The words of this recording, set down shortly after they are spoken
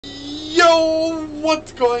Yo,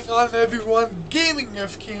 what's going on everyone? Gaming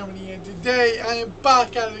with Cameron here. Today I am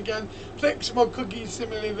back at it again, playing some more Cookie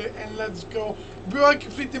Simulator, and let's go. Before I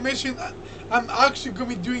complete the mission, I'm actually going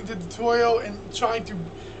to be doing the tutorial and trying to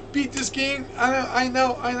beat this game. I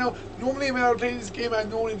know. Normally when I play this game, I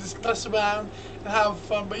normally just mess around and have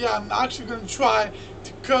fun. But yeah, I'm actually going to try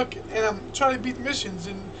to cook, and I'm trying to beat the missions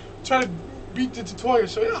and try to beat the tutorial.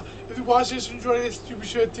 So yeah, if you watch this, enjoy this, do be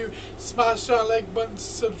sure to smash that like button,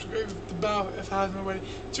 subscribe to the bell if it hasn't already.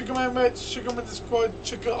 Check out my merch, check out my Discord,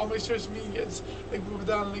 check out all my social medias, link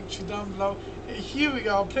down below. And here we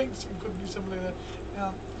go, playing some Cooking Simulator.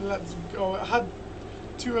 Let's go. I had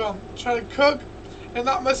to try to cook and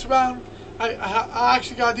not mess around. I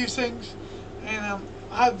actually gotta do things, and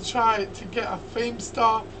I had to try to get a fame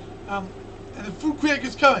star. And the food critic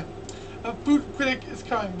is coming. A food critic is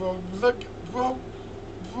coming, bro. Look, bro.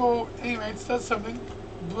 Anyways, that's something,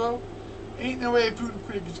 bro. Ain't no way a food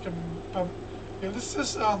critic is coming. Yeah, let's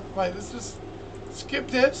just right. Let's just skip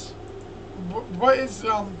this. What is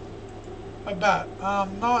my bad?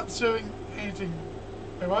 Not serving anything.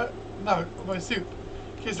 Wait, what? No, my soup.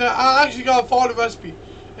 Okay, so I actually gotta follow the recipe.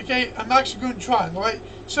 Okay, I'm actually going to try. Alright,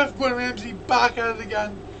 Chef Gordon Ramsay back at it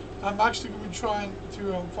again. I'm actually going to be trying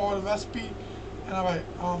to follow the recipe. And alright,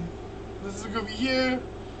 let's look over here.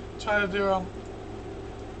 Try to do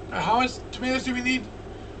how much tomatoes do we need?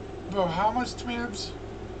 Bro, how much tomatoes?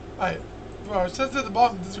 Alright, bro, it says at the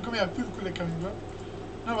bottom there's gonna be a food critic coming, bro.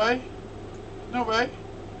 No way. No way.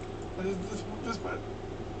 This part.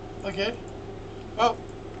 Okay. Well,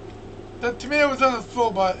 the tomato was on the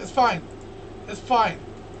floor, but it's fine. It's fine.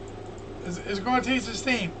 It's gonna taste the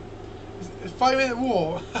same. It's 5-minute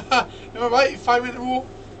rule. Am I right? 5-minute rule?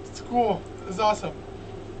 It's cool. It's awesome.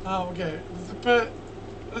 Okay.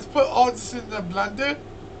 Let's put all this in the blender.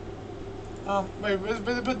 Wait, where's I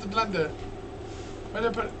put the blender? Where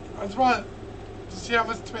did I put? I just want to see how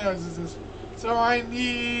much tomatoes this is. So I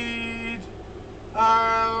need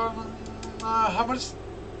how much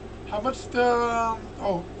the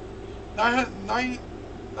oh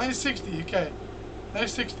 960. Okay,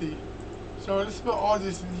 960. So let's put all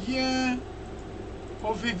this in here.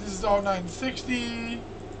 Hopefully this is all 960.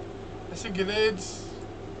 I think it is.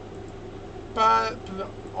 But put it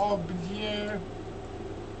all up in here.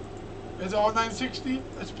 Is it all 960?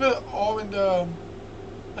 Let's put it all in the.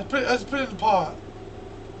 Let's put it in the pot.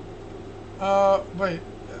 Wait.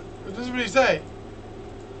 It doesn't really say.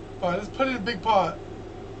 But let's put it in a big pot.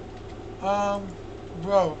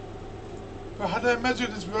 Bro, how do I measure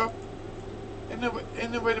this, bro? In the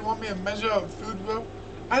way they want me to measure out food, bro?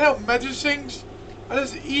 I don't measure things. I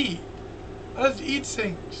just eat. I just eat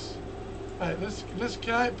things. Alright,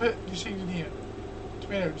 can I put these things in here?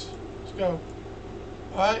 Tomatoes. Let's go.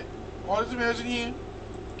 Alright. All the tomatoes in here.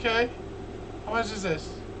 Okay. How much is this?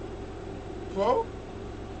 Bro?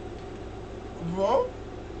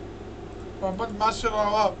 I'm about to mash it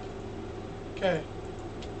all up. Okay.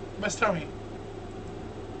 Best tell me.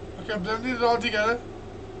 Okay, I'm blending it all together.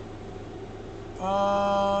 Bro,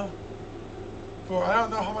 I don't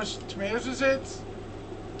know how much tomatoes this is.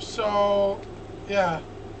 So, yeah.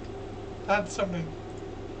 That's something.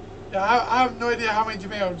 Yeah, I have no idea how many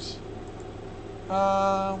tomatoes.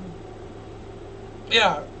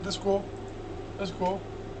 Yeah, that's cool. That's cool.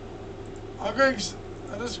 I'm going.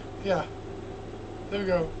 Yeah. There we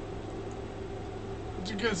go.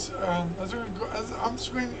 Because I'm just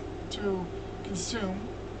going to consume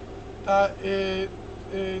that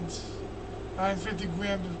it's 950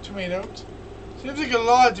 grams of tomatoes. Seems like a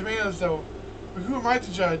lot of tomatoes though. But who am I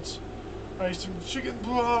to judge? Alright, some chicken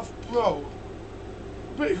broth, bro.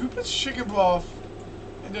 Wait, who puts chicken broth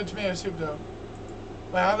in their tomato soup though?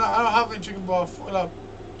 Wait, I don't have any chicken broth. Hold up.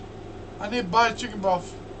 I need to buy chicken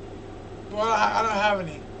broth. But I don't have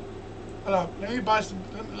any. Hold up. Let me buy some.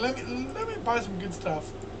 Let me buy some good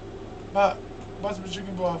stuff. Buy some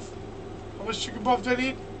chicken broth. How much chicken broth do I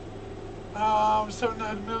need?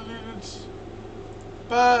 700 milliliters.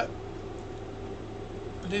 But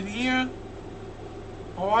put it in here.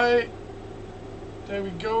 Alright. There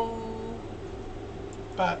we go.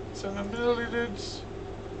 But 700 milliliters.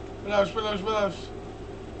 What else?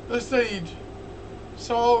 Let's need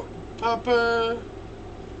salt, pepper.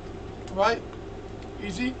 Right?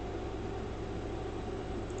 Easy.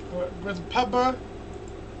 With pepper.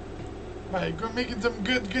 Right, we're making some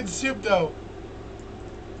good soup though.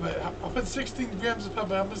 Right, I'll put 16 grams of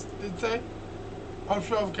pepper. How much did it say? Oh,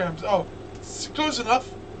 12 grams. Oh, it's close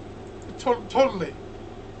enough. Totally.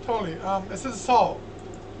 It says salt.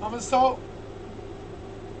 How much salt?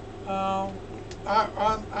 I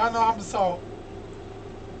don't know how much salt.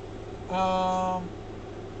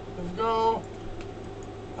 There we go.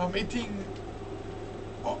 18,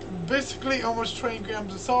 basically almost 20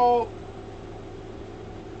 grams of salt.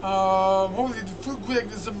 Hopefully the food critic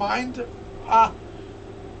doesn't mind. Ah,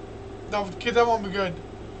 no, okay, that won't be good.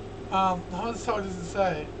 How much salt does it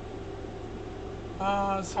say?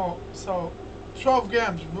 Salt. 12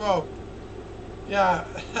 grams, bro. Yeah.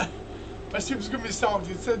 My soup's gonna be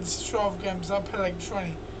salty. It says 12 grams, I'll pay like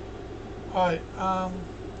 20. Alright,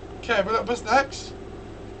 okay, what's next?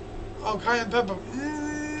 Oh, cayenne pepper.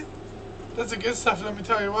 That's the good stuff, let me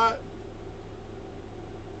tell you what.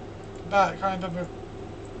 Cayenne pepper.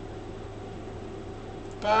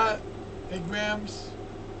 8 grams.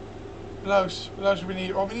 What else do we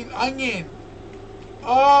need? Oh, we need onion.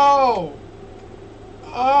 Oh!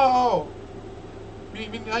 We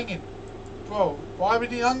need onion. Bro, why we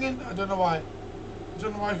need onion? I don't know why. I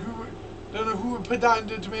don't know who would put that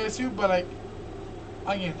into tomato soup, but like,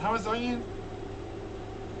 onion. How much onion?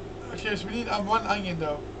 Okay, so we need 1 onion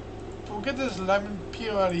though. So we'll get this lemon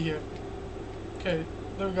peel out of here. Okay,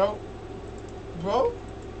 there we go. Bro?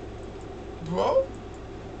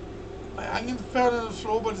 My onion fell on the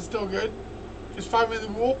floor, but it's still good. It's 5-minute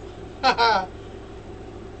rule. Haha.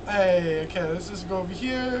 Hey, okay, let's just go over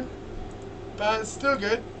here. But it's still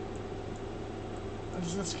good.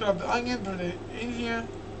 Let's cut up the onion, put it in here.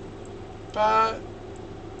 But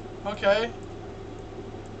okay.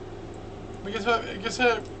 I guess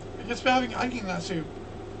we're having onion in that soup.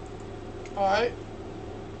 Alright.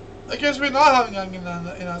 I guess we're not having onion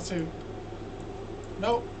in our soup.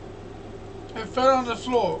 Nope. It fell on the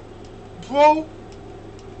floor. Bro,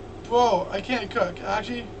 I can't cook.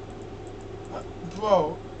 Actually,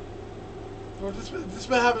 bro, this is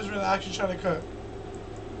what happens when I actually try to cook.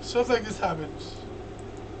 Stuff like this happens.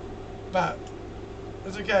 But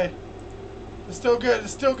it's okay. It's still good.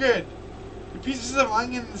 The pieces of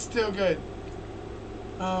onion is still good.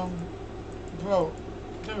 Bro,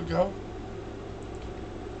 there we go.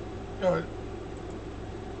 Good.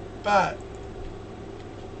 But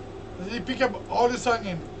let me pick up all this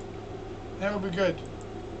onion. That will be good.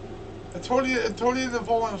 I totally didn't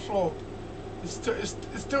fall on the floor. It's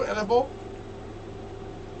still edible.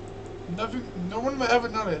 No one will ever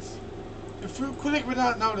notice. The food critic will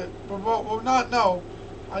not know it, but will not know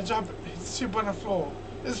I drop soup on the floor.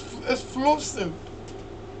 It's floor soup.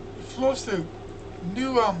 Floor soup.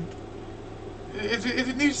 New it's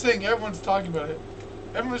a new thing. Everyone's talking about it.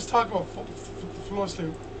 Everyone's talking about floor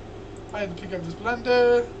soup. I had to pick up this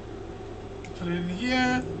blender. Put it in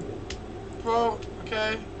here. Bro,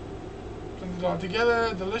 okay. Blend it all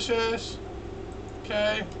together. Delicious.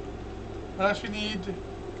 Okay. What else we need?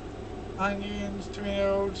 Onions,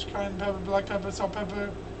 tomatoes, cayenne pepper, black pepper, salt, pepper,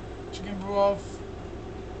 chicken broth.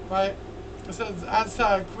 Right. It says add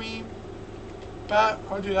sour cream. But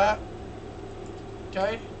I'll do that.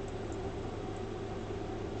 Okay.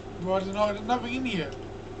 Bro, there's nothing in here.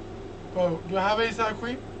 Bro, do I have any sour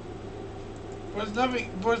cream? Bro,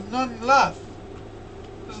 there's none left.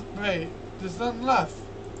 There's none left.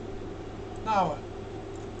 No,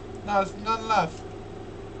 there's none left.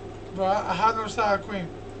 Bro, I have no sour cream.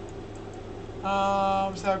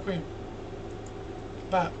 Sour cream.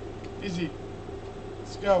 But, easy.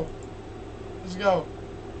 Let's go.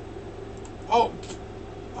 Oh,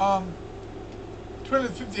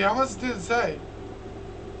 250. How much did it say?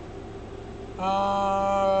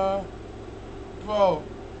 Bro.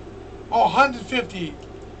 Oh, 150.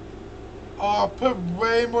 I put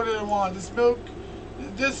way more than I want. This milk,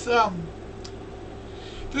 this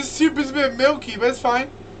soup is a bit milky, but it's fine.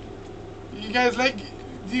 Do you guys like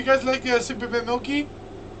soup a bit milky?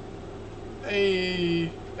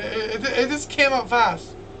 It just came out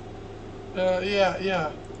fast.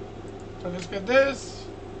 Yeah. So let's get this.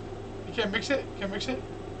 You can't mix it?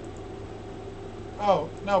 Oh,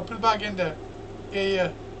 no, put it back in there.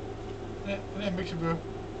 Yeah. I didn't mix it, bro.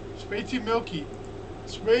 It's way too milky.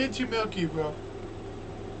 Bro.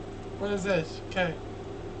 What is this? Okay.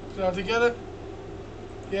 Put it all together.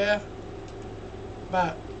 Yeah.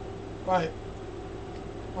 That. Right.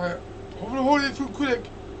 Hopefully the food critic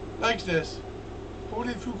likes this.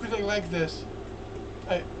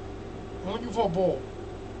 Hey. I'm looking for a bowl.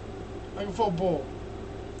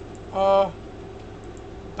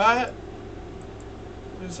 Bat.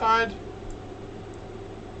 Inside.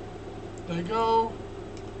 There you go.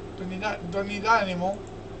 Don't need that anymore.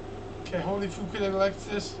 Okay, holy food critic likes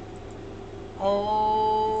this.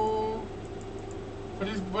 Oh.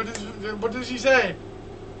 What does he say?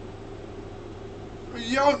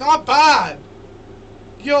 Yo, not bad.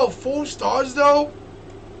 Yo, 4 stars though.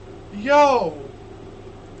 Yo,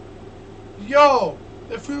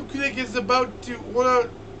 the food critic is about to order.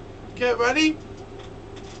 Get ready.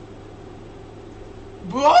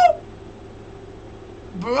 Bro?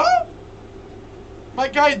 Bro? My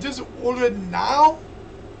guy just ordered now?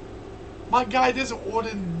 My guy just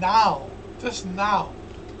ordered now. Just now.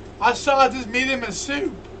 I saw I just made him a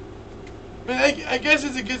soup. I mean, I guess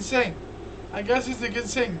it's a good thing. I guess it's a good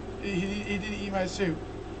thing he didn't eat my soup.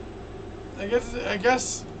 I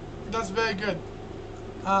guess that's very good.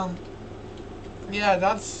 Yeah,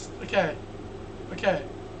 that's okay. Okay.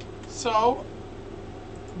 So,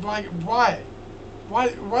 like, why?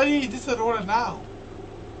 Why did he just order now?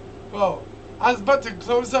 Well, I was about to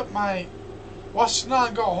close up my restaurant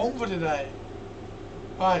and go home for today.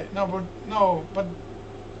 Alright, no, but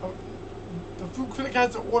the food critic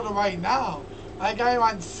has to order right now. My guy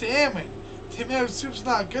wants salmon. Tomato soup's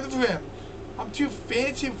not good for him. I'm too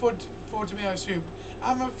fancy for tomato soup.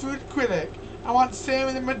 I'm a food critic. I want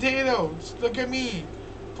salmon and potatoes. Look at me.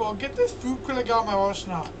 Bro, get this food critic out of my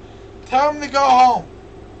restaurant. Tell him to go home.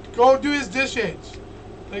 Go do his dishes.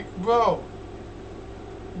 Like, bro,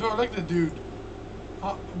 look at the dude.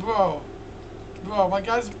 Bro, my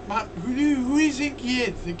guy's, who do you think he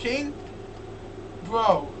is? The king?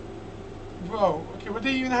 Bro, okay, what do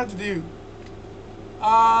you even have to do?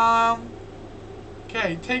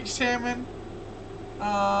 Okay, take salmon.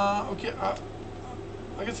 Okay,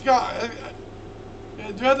 I guess you got,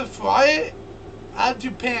 do I have to fry it? Add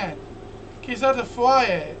to pan. Okay, so I have to fry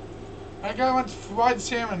it. My guy wants fried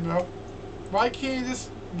salmon, bro. Why can't you just,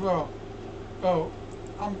 bro,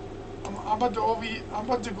 I'm about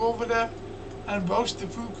to go over there and roast the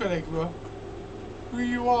food critic, bro. Who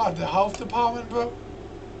you are? The health department, bro?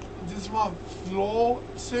 You just want flour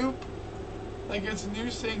soup? Like it's a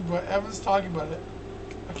new thing, but everyone's talking about it.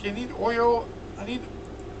 Okay, I need oil.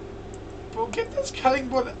 Bro, get this cutting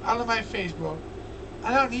board out of my face, bro.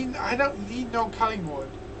 I don't need no cutting board.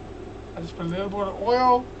 I just put a little bit of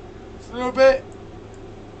oil, just a little bit.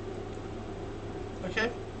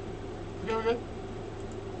 Okay, we're good.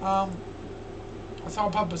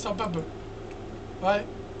 Salt, pepper.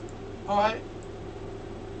 Alright.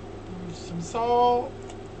 Some salt.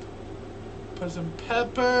 Put some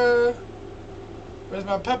pepper. Where's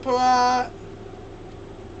my pepper at?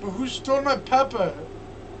 But who stole my pepper?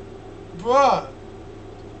 Bruh.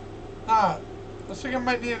 Nah. I think I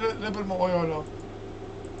might need a little bit more oil though.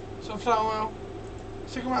 Sunflower oil. I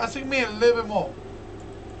think I need a little bit more.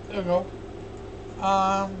 There we go.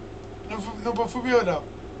 No, but for real though.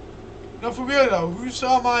 No, for real though. Who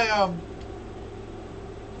saw my,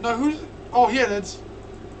 no, who's, oh, here it is.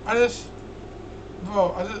 I didn't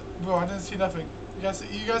see nothing. You guys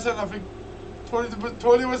said nothing.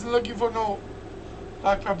 Totally wasn't looking for no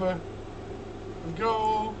black pepper. There we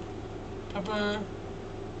go. Pepper. A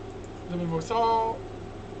little bit more salt.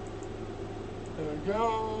 There we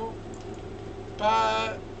go.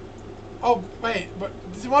 But, oh, wait, but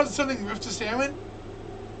does he want something with the salmon?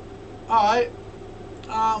 Alright.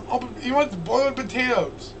 He wants boiled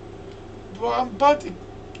potatoes. Bro, I'm about to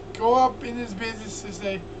go up in his business to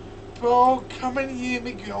say, bro, come in here and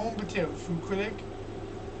make your own potatoes, food critic.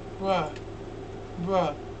 Bruh.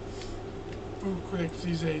 Food critics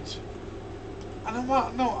these days. I don't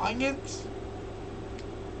want no onions.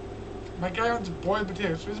 My guy wants boiled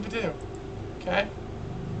potatoes. Where's the potato? Okay.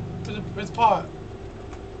 Where's the pot?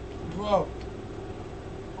 Bro.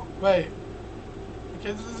 Wait.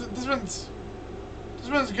 Okay, this one's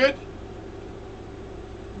good.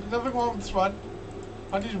 There's nothing wrong with this one.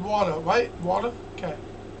 I need water, right? Water? Okay.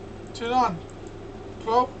 Turn it on.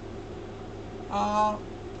 Bro.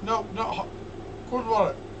 No. Cold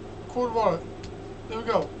water. There we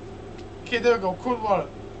go. Okay, there we go. Cold water.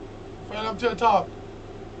 Right up to the top.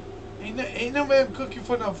 Ain't no way I'm cooking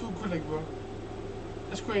for no food critic, bro.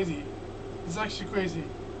 That's crazy. It's actually crazy.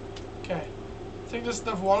 Okay. Think there's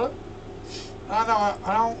enough water? I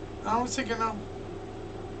don't think I know.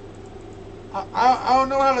 I don't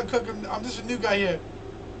know how to cook. I'm just a new guy here.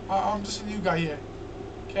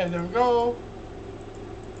 Okay, there we go.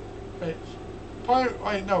 Wait.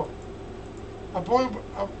 Wait, no. I boil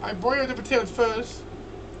the potatoes first.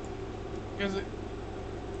 Because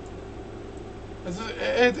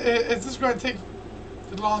it's just going to take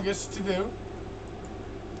the longest to do.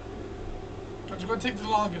 It's going to take the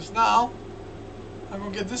longest. Now, I'm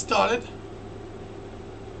going to get this started.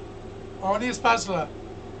 Oh, I need a spatula.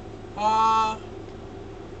 Oh,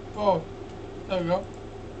 there we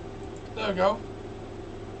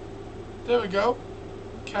go.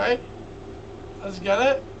 Okay. Let's get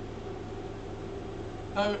it.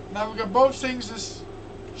 Now we got both things just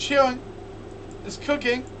chilling. It's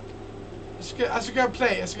cooking. I should go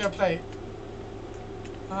play.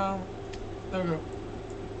 There we go.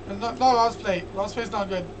 And not last plate. Last plate's not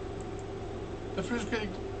good. The food critic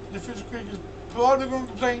is probably going to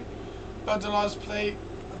complain about the last plate.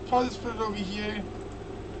 I'll probably just put it over here.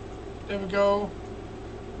 There we go.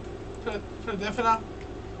 Put it there for now.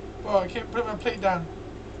 Oh, I can't put my plate down.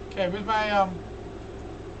 Okay, where's my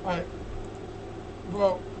alright.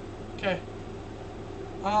 Whoa. Okay.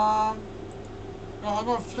 No, I'm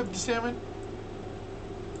gonna flip the salmon.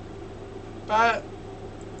 But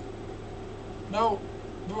no,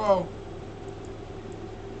 bro.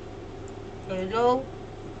 There we go.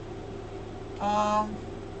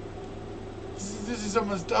 This is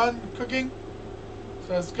almost done cooking.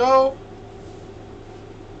 So let's go.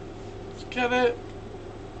 Let's get it.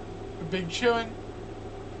 A big chewing.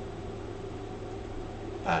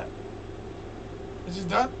 This is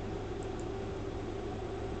done.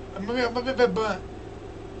 I'm a bit burnt.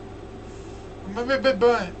 I'm a bit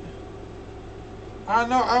burnt. I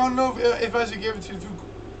don't know if I should give it to the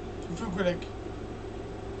food critic.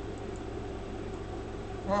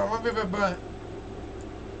 I'm a bit burnt.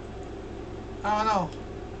 I don't know.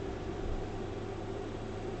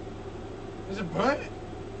 Is it burnt?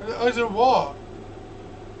 Or is it raw?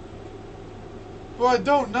 Well, I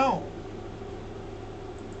don't know.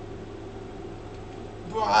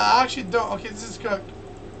 Well, I actually don't. Okay, this is cooked.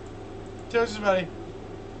 Toast is ready.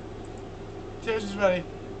 Toast is ready.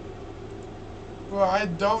 Well, I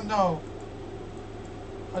don't know.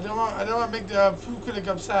 I don't want to make the food critic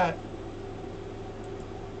upset.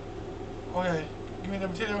 Okay, give me the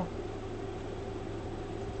potato.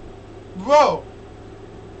 Bro!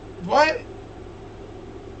 What?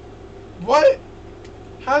 What?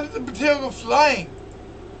 How did the potato go flying?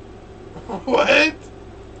 What?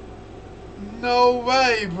 No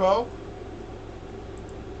way, bro.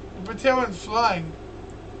 The potato went flying.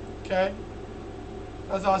 Okay.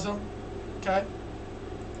 That's awesome. Okay.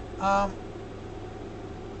 I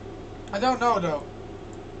don't know though.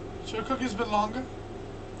 Should I cook this a bit longer?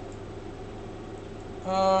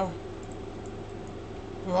 Well,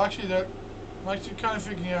 actually, I'm actually kind of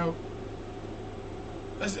figuring out.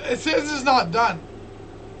 It says it's not done.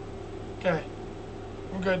 Okay,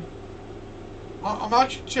 I'm good. I'm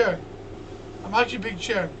actually cheering. I'm actually big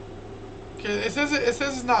cheering. Okay, it says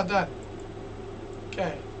it's not done.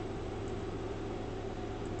 Okay.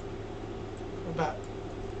 We're back.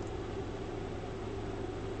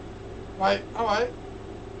 Right, alright.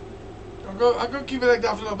 I'm gonna keep it like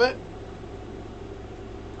that for a little bit.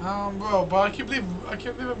 Bro, but I can't believe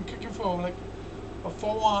I'm cooking for like a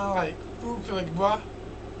full-on like food critic, bruh.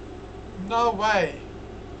 No way.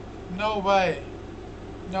 No way.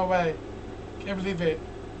 No way. Can't believe it.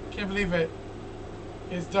 Can't believe it.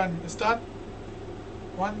 It's done. It's done.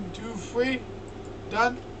 1, 2, 3.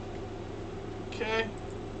 Done. Okay.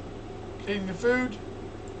 Cleaning the food.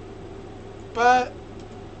 But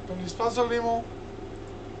con espacio limo.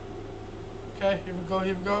 Okay, here we go,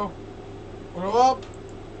 here we go. Follow up.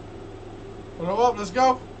 Follow up, let's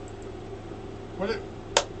go. What it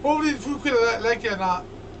hopefully the food critic like it or not.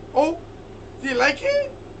 Oh, do you like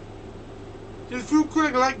it? Did the food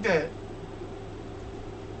critic like that?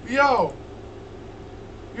 Yo,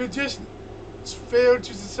 you just failed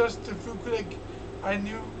to success the food critic. I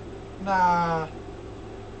knew. Nah.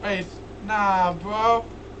 Wait, nah, bro.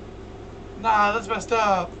 Nah, that's messed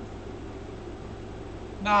up.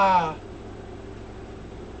 Nah.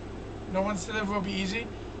 No one said it will be easy.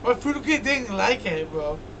 But food critic didn't like it,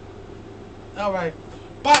 bro. Alright.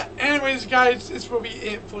 But anyways, guys, this will be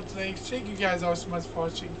it for today. Thank you guys all so much for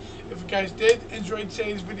watching. If you guys did enjoy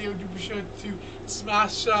today's video, do be sure to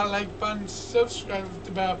smash that like button, subscribe with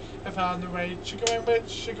the bell if you're on the way. Check out my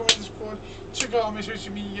merch, check out my Discord, check out all my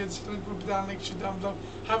social media, link will be down, link down below.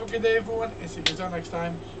 Have a good day, everyone, and see you guys all next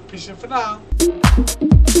time. Peace out for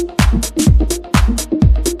now.